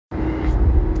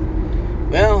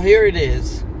Well, here it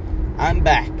is. I'm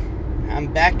back.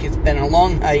 It's been a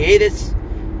long hiatus.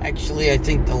 Actually, I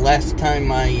think the last time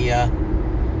I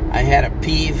had a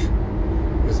peeve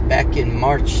was back in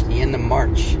March, the end of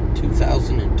March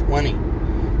 2020.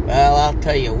 Well, I'll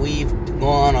tell you, we've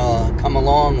come a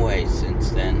long way since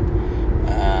then.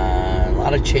 A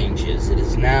lot of changes. It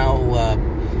is now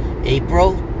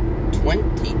April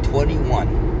 2021,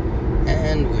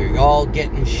 and we're all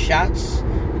getting shots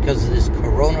because of this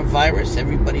coronavirus.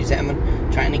 Everybody's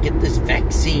trying to get this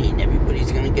vaccine.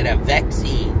 Everybody's going to get a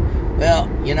vaccine. Well,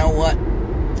 you know what?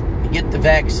 You get the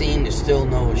vaccine, there's still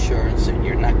no assurance that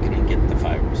you're not going to get the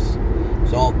virus.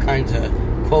 There's all kinds of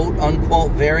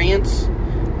quote-unquote variants,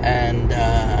 and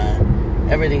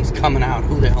everything's coming out.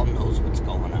 Who the hell knows what's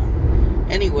going on?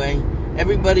 Anyway,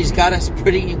 everybody's got us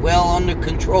pretty well under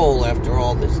control after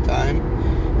all this time.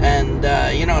 And,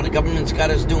 the government's got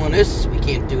us doing this. We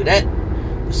can't do that.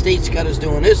 The state's got us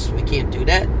doing this. We can't do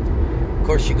that. Of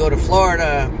course, you go to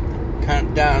Florida, kind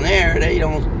of down there, they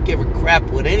don't give a crap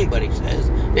what anybody says.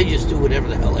 They just do whatever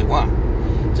the hell they want.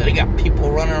 So they got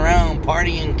people running around,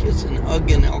 partying, kissing,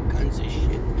 hugging, all kinds of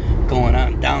shit going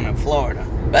on down in Florida.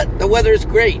 But the weather's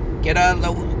great. Get out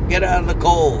of the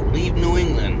cold. Leave New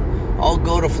England. All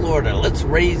go to Florida. Let's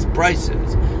raise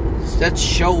prices. Let's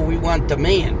show we want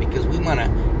demand, because we want to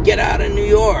get out of New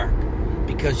York.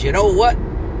 Because you know what?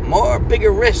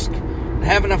 Bigger risk than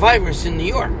having a virus in New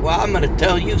York. Well, I'm going to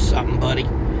tell you something, buddy.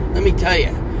 Let me tell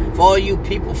you. If all you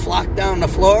people flock down to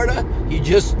Florida, you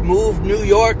just moved New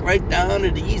York right down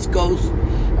to the east coast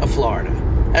of Florida.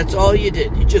 That's all you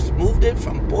did. You just moved it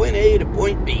from point A to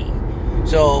point B.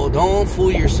 So don't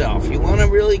fool yourself. You want to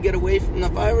really get away from the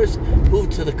virus?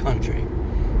 Move to the country.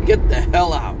 Get the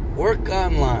hell out. Work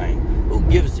online. Who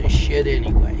gives a shit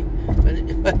anyway?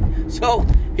 So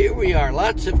here we are.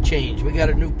 Lots of change. We got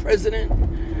a new president.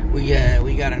 We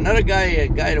got another guy, a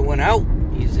guy that went out.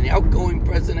 He's an outgoing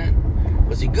president.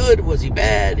 Was he good? Was he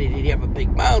bad? Did he have a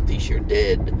big mouth? He sure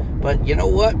did. But you know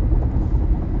what?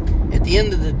 At the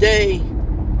end of the day,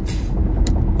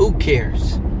 who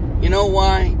cares? You know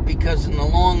why? Because in the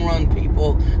long run,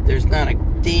 people, there's not a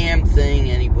damn thing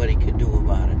anybody could do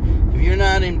about it. If you're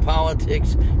not in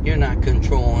politics, you're not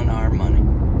controlling our money.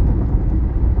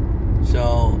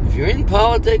 So if you're in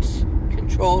politics,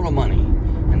 control the money.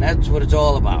 And that's what it's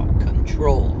all about,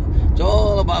 control. It's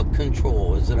all about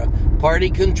control. Is it a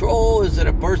party control? Is it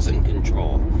a person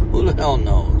control? Who the hell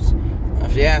knows?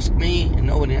 If you ask me, and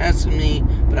nobody asks me,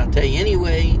 but I'll tell you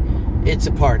anyway, it's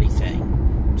a party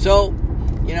thing. So,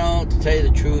 to tell you the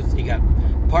truth, you got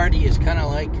party is kind of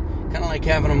like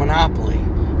having a monopoly.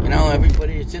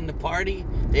 Everybody that's in the party,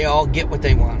 they all get what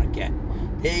they want to get.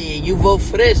 Hey, you vote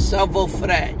for this, I'll vote for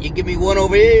that. You give me one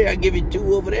over here, I give you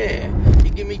two over there. You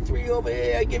give me three over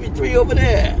here, I give you three over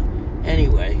there.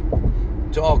 Anyway,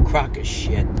 it's all crock of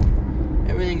shit.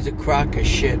 Everything's a crock of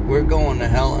shit. We're going to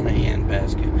hell in a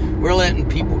handbasket. We're letting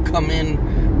people come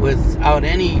in without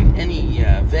any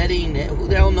vetting. Who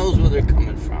the hell knows where they're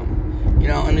coming from?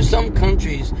 And in some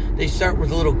countries, they start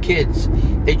with little kids.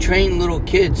 They train little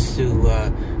kids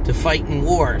to fight in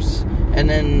wars. And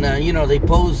then, they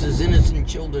pose as innocent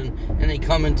children, and they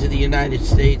come into the United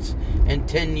States. And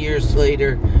 10 years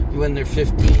later, when they're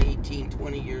 15, 18,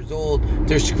 20 years old,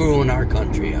 they're screwing our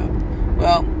country up.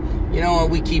 Well,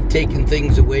 we keep taking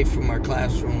things away from our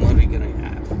classroom. What are we going to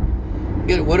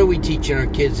have? What are we teaching our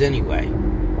kids anyway?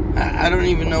 I don't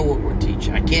even know what we're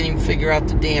teaching. I can't even figure out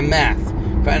the damn math.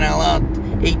 Crying out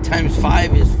loud, 8 times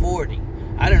 5 is 40.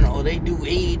 I don't know. They do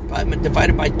 8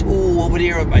 divided by 2 over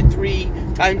there, or by 3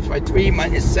 times by 3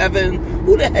 minus 7.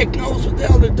 Who the heck knows what the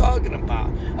hell they're talking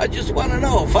about? I just want to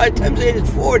know. 5 times 8 is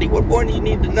 40. What more do you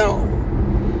need to know?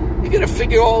 You got to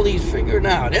figure all these figuring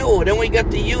out. Oh, then we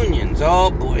got the unions. Oh,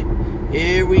 boy.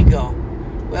 Here we go.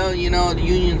 Well, the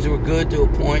unions were good to a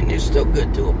point, and they're still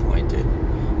good to a point, to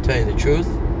tell you the truth.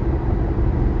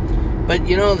 But,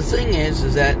 the thing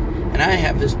is that, and I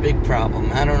have this big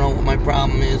problem. I don't know what my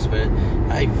problem is, but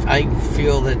I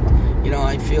feel that,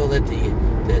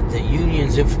 the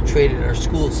unions infiltrated our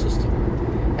school system.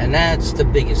 And that's the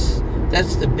biggest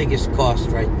cost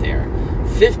right there.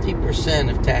 50%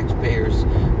 of taxpayers,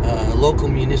 local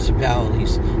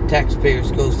municipalities,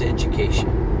 taxpayers goes to education.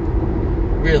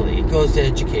 Really, it goes to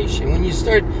education. When you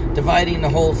start dividing the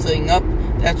whole thing up,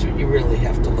 that's what you really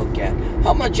have to look at.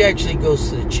 How much actually goes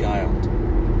to the child?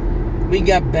 We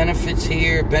got benefits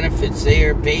here, benefits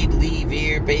there, paid leave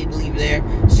here, paid leave there,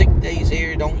 sick days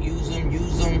here, don't use them,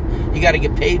 use them. You got to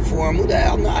get paid for them. Who the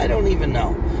hell? No, I don't even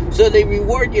know. So they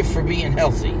reward you for being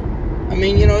healthy. I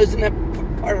mean, isn't that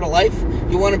part of life?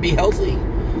 You want to be healthy?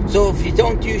 So if you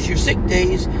don't use your sick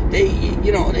days, you can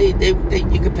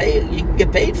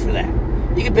get paid for that.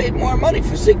 You get paid more money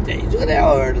for sick days. What the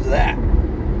hell heard of that?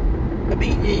 I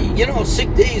mean,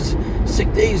 sick days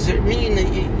mean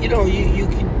that you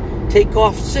can take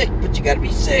off sick, but you got to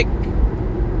be sick.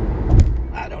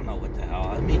 I don't know what the hell.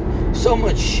 I mean, so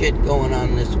much shit going on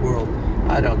in this world.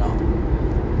 I don't know.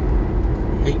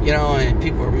 And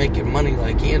people are making money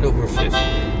like hand over fist.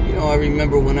 I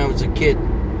remember when I was a kid,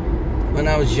 when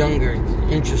I was younger,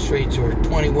 interest rates were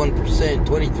 21%,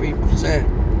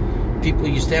 23%. People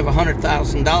used to have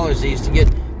 $100,000. They used to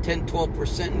get 10,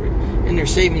 12% in their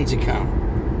savings account.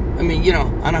 I mean,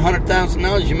 on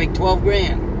 $100,000, you make 12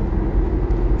 grand.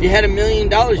 If you had $1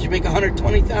 million, you make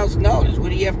 $120,000. What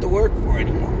do you have to work for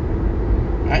anymore?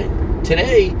 Right?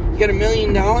 Today, you got $1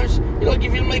 million, you're lucky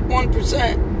if you make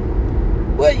 1%.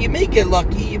 Well, you may get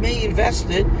lucky, you may invest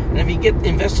it, and if you get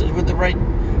invested with the right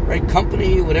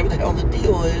company, whatever the hell the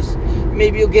deal is,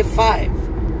 maybe you'll get 5%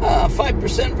 of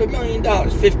 $1 million,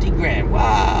 50 grand.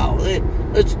 Wow,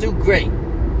 let's do great.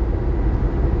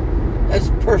 That's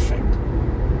perfect.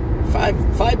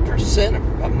 5% of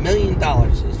 $1 million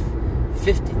is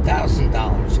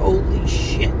 $50,000. Holy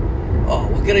shit! Oh,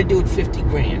 what can I do with 50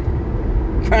 grand?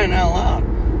 Crying out loud!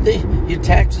 Your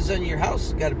taxes on your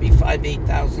house has got to be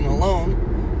 $8,000 alone.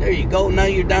 There you go. Now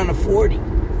you're down to 40,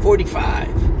 45.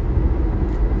 I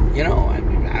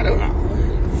mean, I don't know.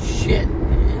 Shit,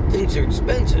 things are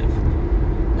expensive.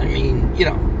 I mean,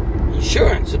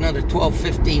 insurance another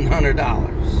 $1,200,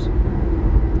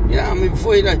 $1,500. I mean,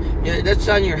 before that's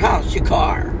on your house, your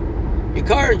car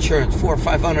insurance, $400 or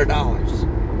 $500.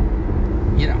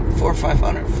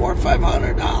 $400 or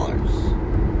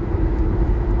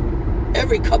 $500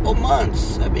 every couple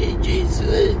months. I mean,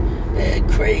 Jesus,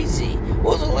 crazy.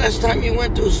 What was the last time you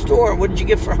went to a store? What did you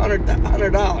get for $100?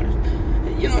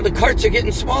 The carts are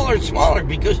getting smaller and smaller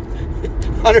because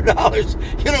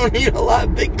 $100. You don't need a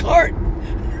big cart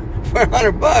for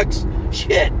 $100.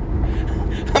 Shit.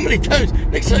 How many times?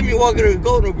 Next time you go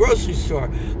to a grocery store,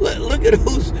 look at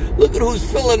who's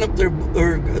filling up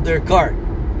their cart.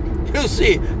 You'll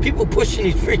see people pushing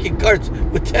these freaking carts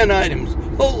with 10 items.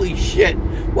 Holy shit!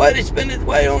 Why they spend it?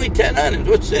 Why only 10 items?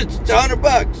 It's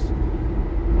 $100.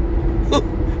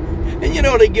 And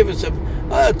they give us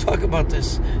talk about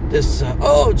this.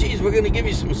 Oh, geez, we're going to give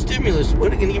you some stimulus. We're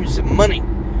going to give you some money.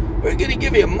 We're going to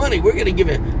give you money. We're going to give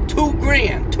you $2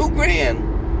 grand.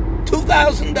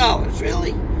 $2,000.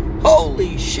 Really?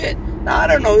 Holy shit! Now I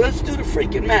don't know. Let's do the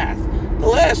freaking math. The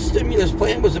last stimulus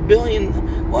plan was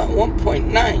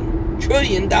 $1.9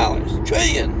 trillion.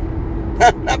 Trillion,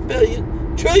 not billion.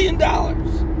 $1 trillion.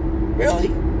 Really?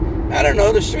 I don't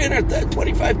know. There's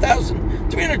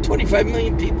 325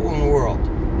 million people in the world,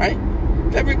 right?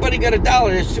 If everybody got $1,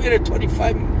 that's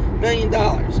 $325 million.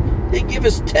 They give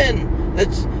us 10.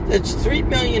 That's 3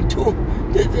 million.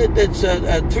 That's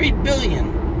 3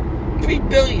 billion.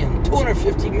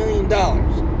 $250 million.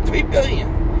 $3 billion.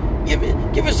 Give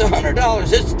us $100.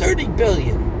 That's $30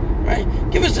 billion, right?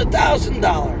 Give us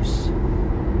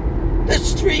 $1,000.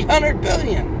 That's $300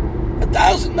 billion.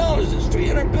 $1,000 is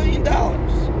 $300 billion.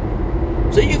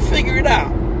 So you figure it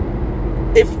out.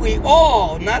 If we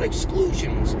all, not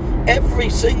exclusions, every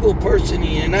single person in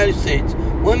the United States,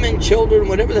 women, children,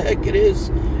 whatever the heck it is,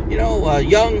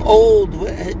 young, old,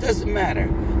 it doesn't matter.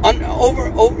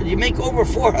 You make over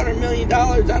 $400 million,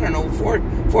 I don't know,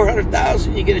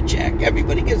 400,000, you get a check.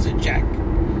 Everybody gets a check,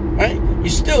 right? You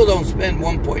still don't spend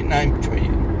 1.9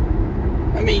 trillion.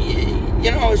 I mean,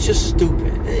 it's just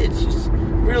stupid. It's just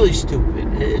really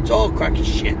stupid. It's all crock of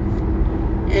shit.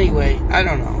 Anyway, I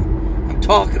don't know. I'm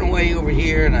talking away over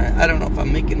here, and I don't know if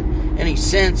I'm making any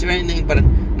sense or anything, but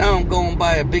now I'm going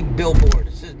by a big billboard.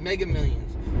 It says Mega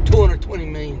Millions,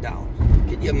 $220 million.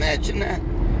 Can you imagine that?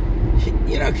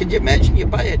 Could you imagine you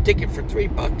buy a ticket for $3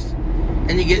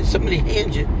 and you get somebody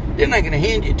hand you? They're not going to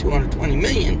hand you $220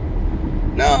 million.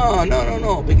 No.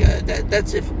 Because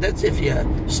that's if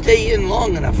you stay in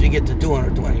long enough, you get to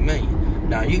 $220 million.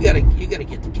 Now you gotta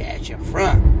get the cash up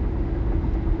front.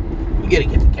 You gotta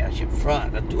get the cash up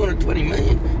front. At $220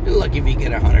 million, you're lucky if you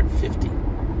get 150.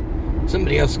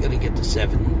 Somebody else is gonna get the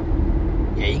 70.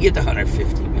 Yeah, you get the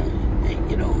 150 million. Hey,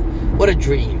 what a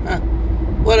dream, huh?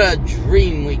 What a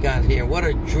dream we got here. What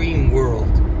a dream world.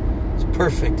 It's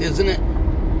perfect, isn't it?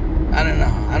 I don't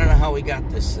know how we got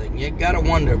this thing. You gotta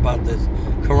wonder about this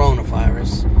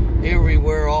coronavirus. Here we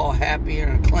were all happy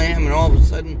and a clam, and all of a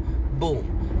sudden, boom.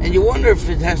 And you wonder if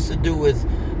it has to do with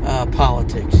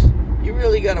politics. You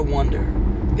really gotta wonder.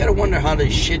 You gotta wonder how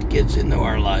this shit gets into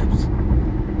our lives.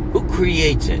 Who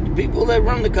creates it? People that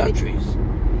run the countries.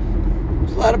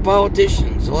 There's a lot of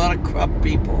politicians, a lot of corrupt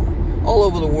people. all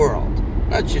over the world,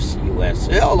 not just the U.S.,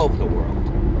 all over the world.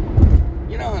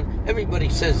 You know, everybody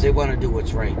says they want to do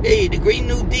what's right. Hey, the Green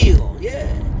New Deal, yeah.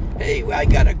 Hey, I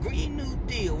got a Green New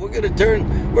Deal. We're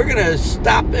gonna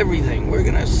stop everything. We're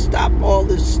gonna stop all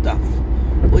this stuff.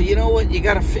 Well, you know what? You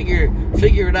got to figure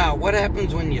it out. What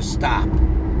happens when you stop?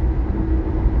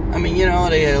 I mean, you know,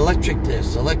 they electric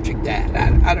this, electric that.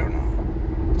 I don't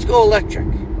know. Let's go electric.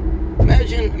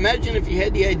 Imagine if you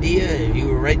had the idea, if you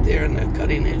were right there in the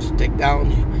cutting edge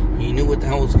technology, and you knew what the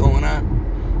hell was going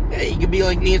on. Hey, you could be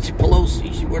like Nancy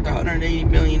Pelosi. She's worth $180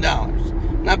 million.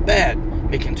 Not bad,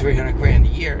 making $300,000 a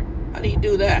year. How do you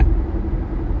do that?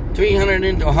 300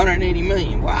 into 180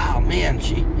 million. Wow, man,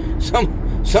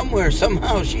 somewhere,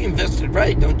 somehow, she invested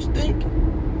right, don't you think?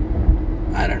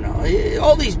 I don't know.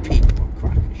 All these people are a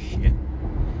crock of shit.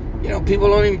 You know, people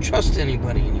don't even trust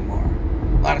anybody anymore.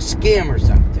 A lot of scammers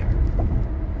out there.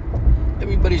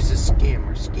 Everybody's a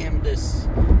scammer. Scam this.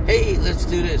 Hey, let's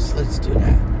do this. Let's do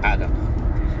that. I don't know.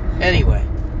 Anyway,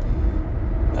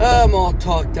 I'm all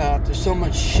talked out. There's so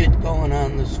much shit going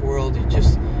on in this world. It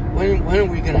just, when are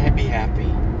we going to be happy?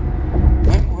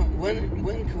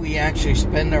 When can we actually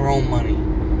spend our own money?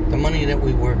 The money that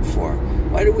we work for.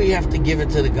 Why do we have to give it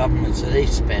to the government so they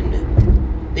spend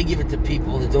it? They give it to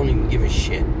people that don't even give a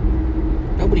shit.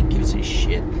 Nobody gives a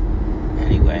shit.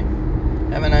 Anyway,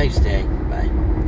 have a nice day. Bye.